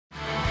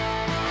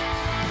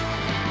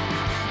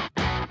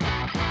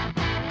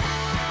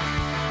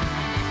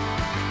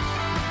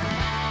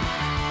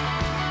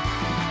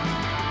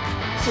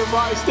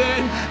Goodbye,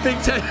 Stan. Big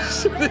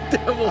thanks to the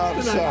Devils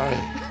I'm tonight. sorry.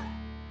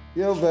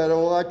 You better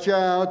watch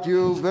out.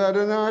 You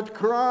better not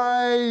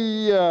cry.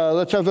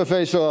 Let's have a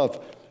face-off.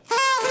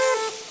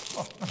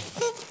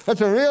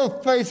 That's a real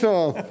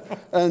face-off.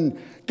 And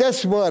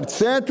guess what?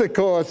 Santa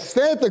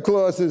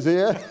Claus is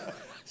here.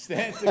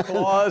 Santa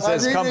Claus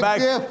has come back.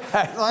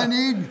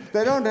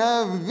 They don't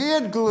have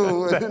beard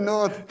glue in the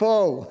North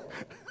Pole.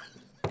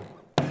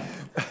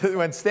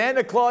 When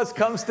Stanta Claus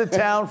comes to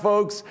town,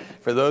 folks,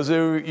 for those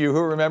of you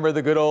who remember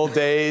the good old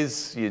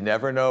days, you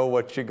never know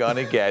what you're going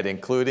to get,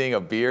 including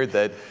a beard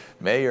that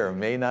may or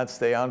may not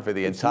stay on for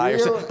the entire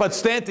season. But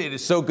Stanta, it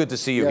is so good to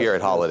see you here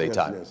at holiday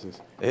time.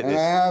 And I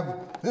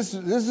have, this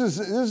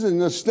is a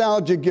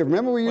nostalgic gift.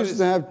 Remember we used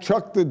to have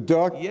Chuck the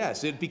Duck?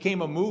 Yes, it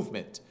became a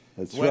movement.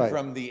 That's Went right.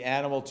 from the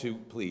animal to,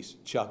 please,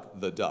 Chuck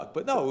the Duck.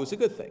 But no, it was a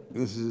good thing.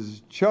 This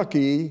is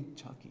Chucky,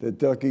 the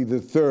Ducky the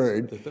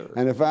Third.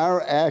 And if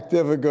our act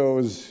ever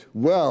goes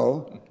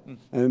well,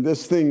 and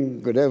this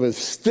thing could ever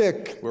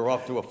stick. We're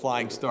off to a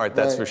flying start,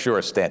 that's for sure,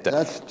 Stanta.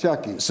 That's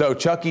Chucky. So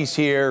Chucky's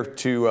here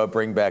to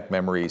bring back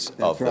memories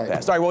of the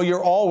past. All right, well,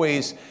 you're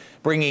always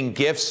bringing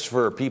gifts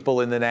for people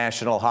in the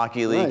National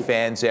Hockey League,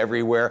 fans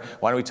everywhere.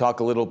 Why don't we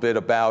talk a little bit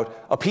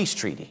about a peace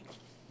treaty?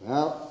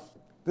 Well,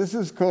 this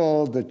is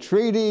called the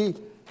Treaty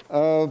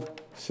of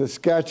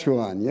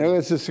Saskatchewan. You know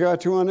what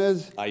Saskatchewan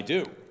is? I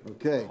do.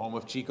 Okay. Home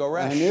of Chico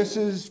Resch. And this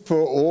is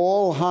for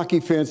all hockey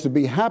fans to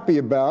be happy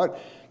about.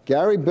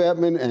 Gary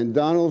Bettman and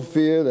Donald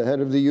Fehr, the head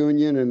of the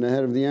union and the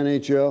head of the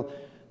NHL,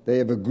 they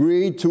have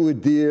agreed to a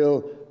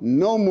deal.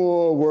 No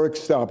more work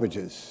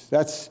stoppages.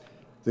 That's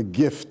the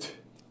gift.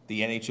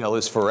 The NHL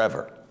is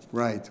forever.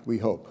 Right, we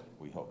hope.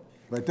 We hope.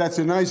 But that's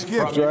a nice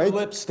gift, From right? your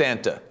lips,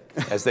 Stanta,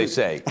 as they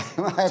say.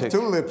 I have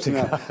two lips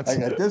now. I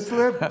got this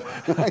lip,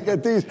 I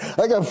got these,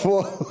 I got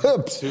 4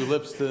 lips. 2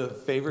 lips to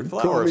favorite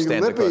flower Call of me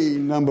Stanta Claus. Lippy,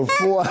 number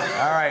 4. All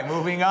right,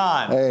 moving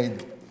on. Hey,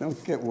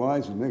 don't get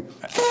wise with me.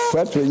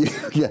 That's what you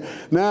get.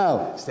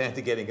 Now.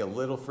 Stanta getting a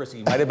little frisky.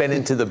 He might have been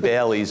into the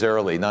Baileys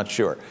early, not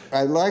sure.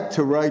 I like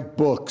to write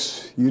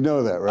books. You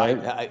know that,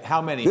 right? How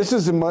many? This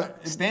is a...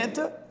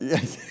 Stanta?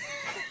 Yes.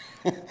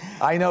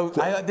 I know.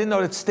 I didn't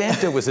know that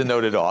Stanta was a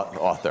noted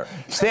author.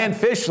 Stan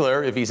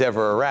Fischler, if he's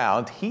ever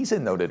around, he's a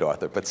noted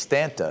author. But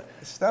Stanta.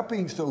 Stop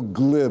being so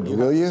glib,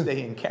 will you?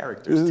 Stay in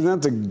character. This is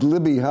not the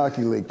glibby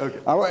hockey league. Okay.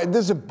 All right,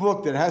 this is a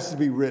book that has to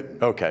be written.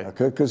 Okay.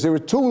 Okay, because there were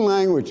 2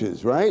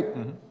 languages, right?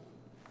 Mm-hmm.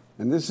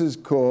 And this is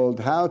called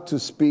How to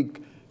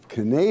Speak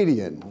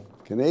Canadian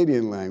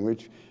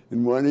language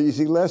in one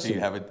easy lesson.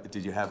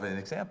 Did you have an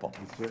example?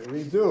 I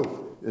certainly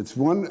do. It's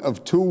one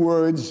of 2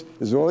 words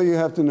is all you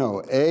have to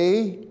know.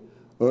 A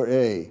or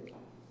A.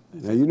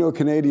 Now, you know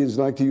Canadians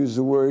like to use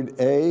the word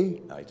A.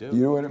 I do.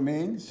 You know what it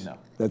means? No.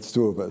 That's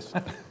 2 of us.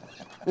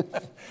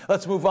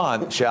 Let's move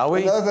on, shall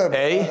we?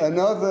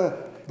 Another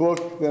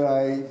book that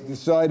I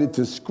decided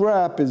to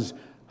scrap is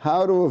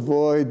How to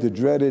Avoid the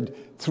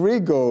Dreaded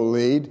 3-Goal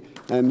Lead.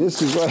 And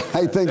this is what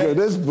I think of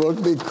this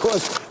book,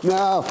 because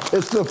now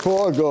it's the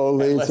 4-goal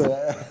lead. So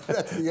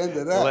that's the end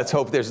of that. Well, let's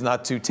hope there's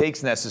not 2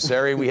 takes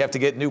necessary. We have to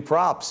get new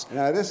props.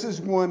 Now, this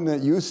is one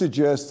that you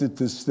suggested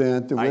to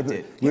Stanta. I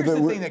did. Here's the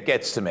thing that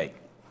gets to me,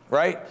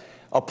 right?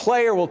 A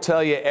player will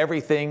tell you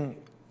everything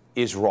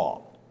is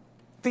wrong.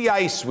 The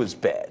ice was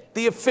bad.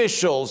 The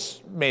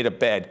officials made a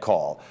bad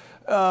call.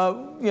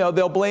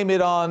 They'll blame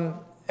it on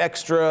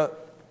extra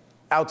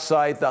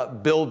outside the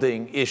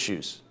building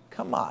issues.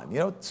 Come on, you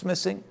know what's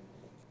missing?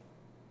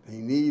 They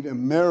need a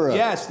mirror.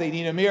 Yes, they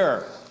need a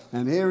mirror.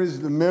 And here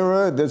is the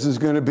mirror. This is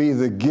going to be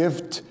the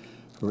gift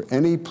for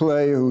any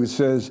player who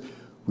says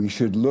we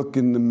should look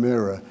in the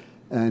mirror.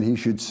 And he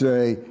should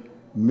say,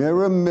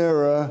 mirror,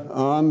 mirror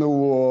on the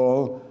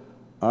wall,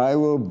 I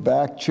will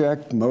back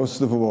check most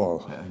of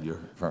all.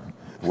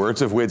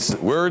 Words of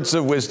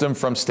wisdom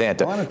from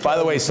Stanta. By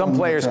the way, some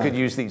players could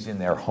use these in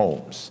their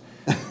homes.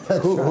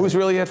 Who's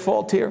really at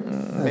fault here?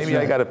 Maybe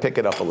I got to pick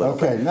it up a little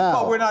bit. Now.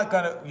 But we're not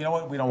going to, you know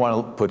what? We don't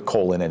want to put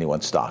coal in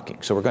anyone's stocking,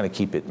 so we're going to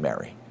keep it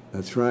merry.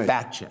 That's right.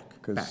 Back check.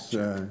 Because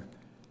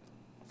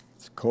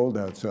it's cold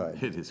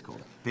outside. It is cold.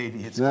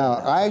 Baby, it's now,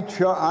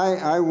 cold.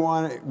 I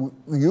want,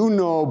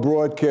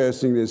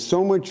 broadcasting, there's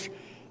so much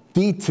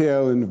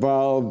detail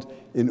involved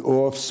in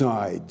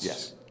offsides.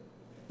 Yes.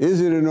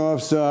 Is it an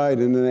offside?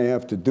 And then they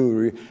have to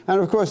do it.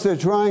 And of course, they're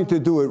trying to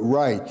do it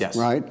right. Yes.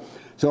 Right?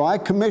 So I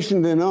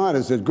commissioned an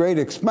artist at great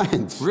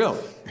expense. Really?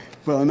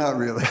 Well, not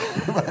really.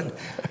 But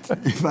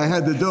if I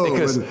had the dough,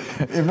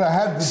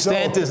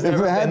 Stanta's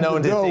never been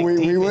known to dig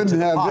deep we wouldn't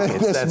into have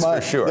pockets, that's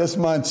for sure. This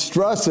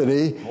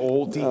monstrosity.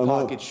 Old deep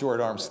pocket, short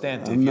arm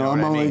Stanta. If you No, know I'm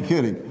what I only mean.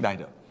 kidding. I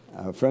know.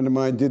 A friend of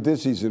mine did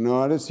this. He's an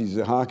artist. He's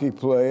a hockey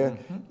player.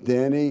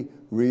 Danny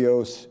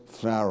Rios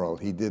Farrell.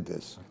 He did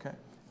this. Okay.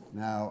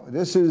 Now,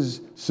 this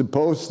is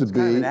supposed to be...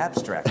 Kind of an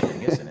abstract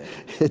thing, isn't it?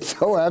 It's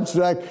so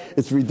abstract,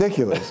 it's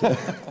ridiculous. We're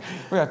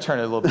going to turn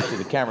it a little bit to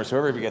the camera so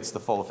everybody gets the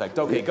full effect.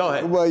 Okay, go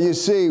ahead. Well, you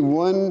see,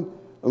 one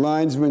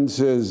linesman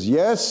says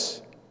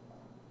yes,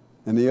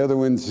 and the other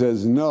one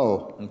says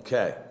no.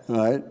 Okay. All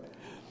right?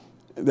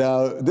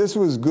 Now, this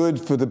was good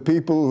for the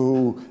people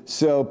who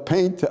sell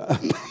paint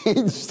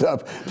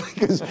stuff,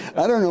 because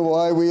I don't know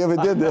why we ever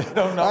did that.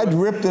 I'd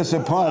rip this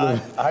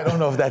apart. I don't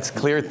know if that's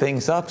cleared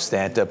things up,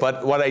 Stanta,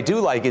 but what I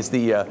do like is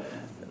the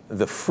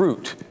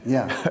fruit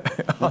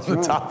on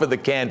the top of the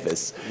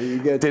canvas.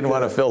 Didn't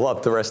want to fill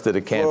up the rest of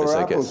the canvas,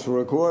 I guess. Apples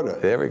for a quarter.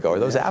 There we go. Are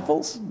those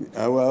apples?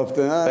 Well, if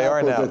they're not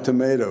apples, they're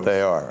tomatoes.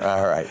 They are.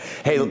 All right.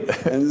 Hey,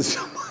 and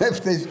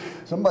somebody's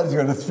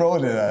going to throw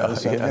it at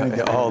us.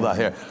 Hold on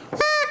here.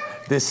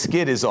 This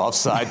skid is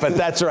offside, but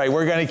that's all right.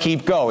 We're going to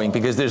keep going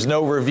because there's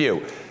no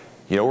review.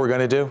 You know what we're going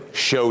to do?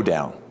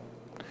 Showdown.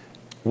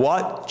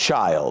 What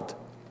child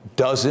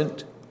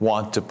doesn't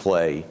want to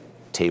play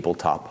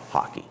tabletop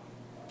hockey?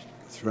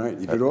 That's right.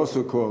 You could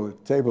also call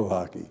it table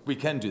hockey. We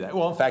can do that.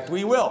 Well, in fact,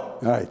 we will.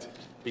 Right.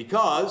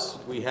 Because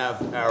we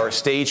have our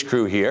stage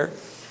crew here,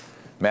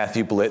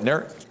 Matthew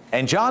Blittner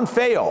and John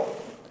Fayol,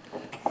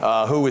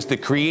 who is the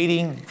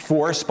creating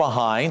force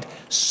behind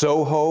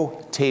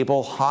Soho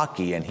Table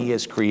Hockey, and he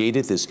has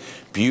created this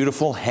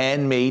beautiful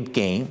handmade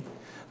game.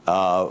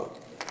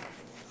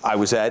 I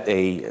was at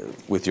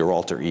with your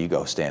alter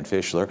ego, Stan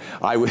Fischler,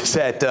 I was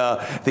at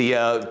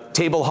the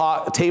Table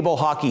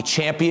Hockey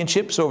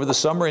Championships over the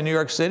summer in New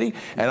York City,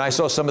 and I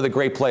saw some of the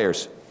great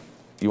players.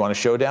 You want a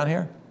showdown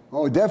here?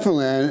 Oh,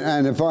 definitely,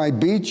 and if I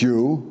beat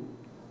you,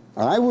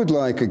 I would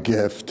like a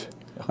gift.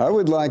 I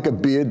would like a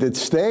beard that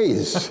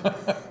stays.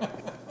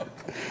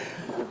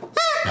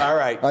 All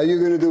right. Are you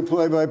going to do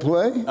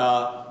play-by-play?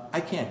 I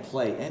can't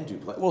play and do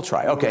play. We'll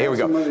try. Okay, here we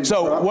go.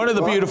 So one of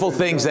the beautiful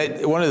things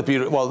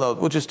well, no,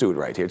 we'll just do it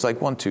right here. It's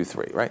like 1, 2,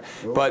 3, right?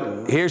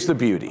 But here's the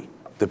beauty.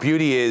 The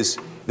beauty is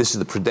this is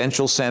the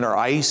Prudential Center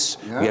ice.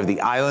 Yeah. We have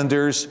the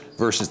Islanders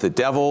versus the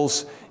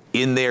Devils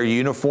in their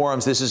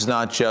uniforms. This is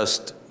not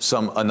just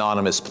some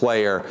anonymous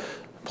player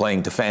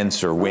playing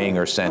defense or wing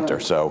or center.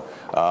 So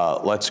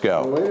let's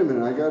go. Well, wait a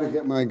minute. I got to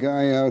get my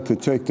guy out to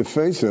take the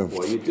face off.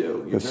 Well, you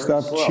do. You're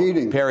stop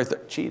cheating.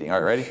 Cheating. All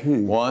right, ready?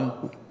 Cheating.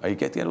 One. You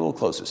get a little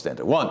closer,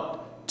 Stanta. 1,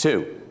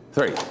 2,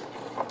 3.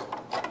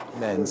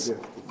 Men's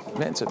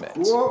and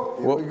men's. Whoa,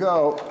 here we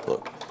go.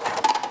 Look.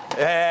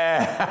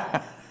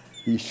 Yeah.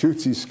 He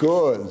shoots, he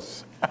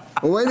scores.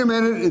 Oh, wait a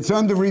minute. It's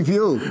under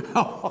review.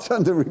 It's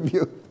under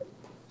review.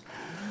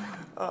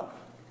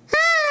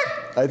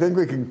 I think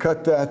we can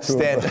cut that to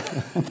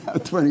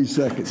about 20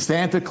 seconds.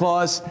 Stanta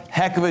Claus,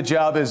 heck of a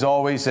job as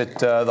always at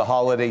the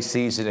holiday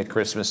season at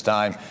Christmas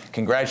time.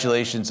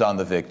 Congratulations on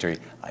the victory.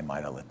 I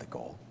might have let the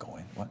goal go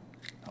in. What?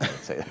 I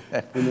didn't say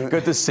that.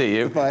 Good to see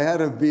you. If I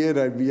had a beard,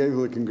 I'd be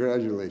able to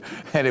congratulate you.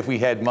 And if we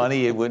had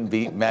money, it wouldn't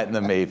be Matt and the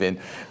Maven.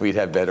 We'd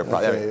have better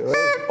products.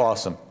 Okay.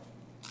 Awesome.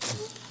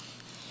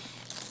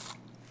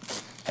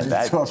 And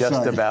that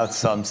just about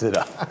sums it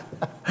up.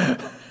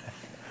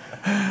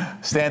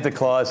 Stanta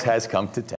Claus has come to town.